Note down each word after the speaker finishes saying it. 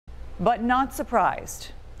but not surprised.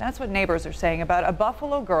 That's what neighbors are saying about a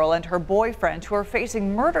Buffalo girl and her boyfriend who are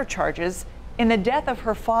facing murder charges in the death of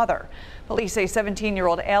her father. Police say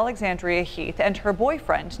 17-year-old Alexandria Heath and her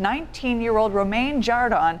boyfriend, 19-year-old Romain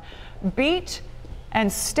Jardin, beat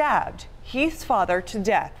and stabbed Heath's father to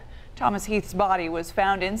death. Thomas Heath's body was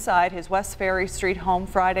found inside his West Ferry Street home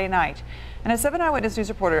Friday night. And as 7 Eyewitness News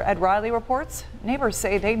reporter Ed Riley reports, neighbors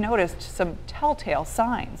say they noticed some telltale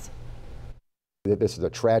signs. This is a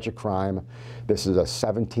tragic crime. This is a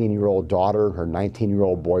 17-year-old daughter, her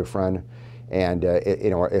 19-year-old boyfriend, and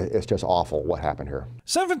it's just awful what happened here.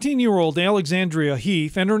 17-year-old Alexandria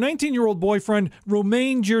Heath and her 19-year-old boyfriend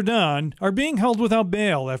Romain Jardin are being held without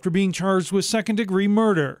bail after being charged with second-degree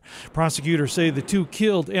murder. Prosecutors say the two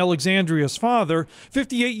killed Alexandria's father,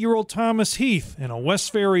 58-year-old Thomas Heath, in a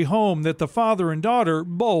West Ferry home that the father and daughter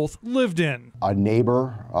both lived in. A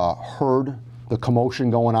neighbor heard the commotion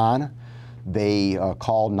going on. They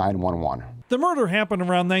called 911. The murder happened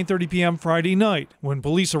around 9:30 p.m. Friday night. When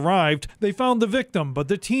police arrived, they found the victim, but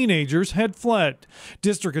the teenagers had fled.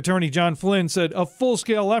 District Attorney John Flynn said a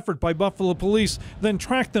full-scale effort by Buffalo police then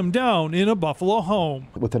tracked them down in a Buffalo home.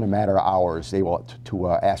 Within a matter of hours, they were to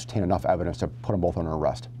ascertain enough evidence to put them both under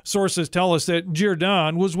arrest. Sources tell us that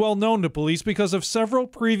Jardin was well known to police because of several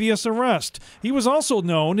previous arrests. He was also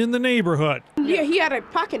known in the neighborhood. Yeah, he had a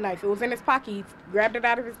pocket knife. It was in his pocket. He grabbed it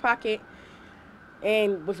out of his pocket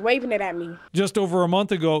and was waving it at me. Just over a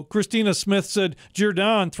month ago, Christina Smith said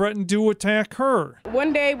Jardin threatened to attack her.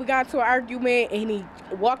 One day we got into an argument and he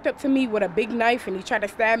walked up to me with a big knife and he tried to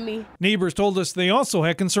stab me. Neighbors told us they also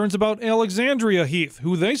had concerns about Alexandria Heath,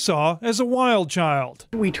 who they saw as a wild child.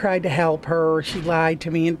 We tried to help her. She lied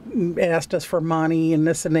to me and asked us for money and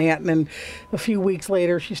this and that. And then a few weeks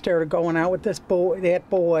later, she started going out with that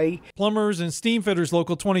boy. Plumbers and steam fitters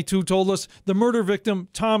Local 22 told us the murder victim,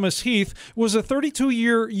 Thomas Heath, was a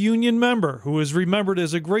 32-year union member who is remembered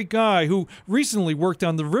as a great guy who recently worked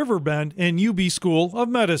on the Riverbend and UB School of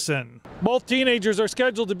Medicine. Both teenagers are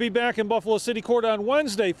scheduled to be back in Buffalo City Court on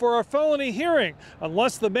Wednesday for a felony hearing,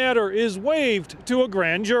 unless the matter is waived to a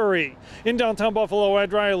grand jury. In downtown Buffalo,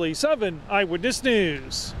 Ed Riley, 7 Eyewitness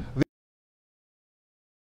News.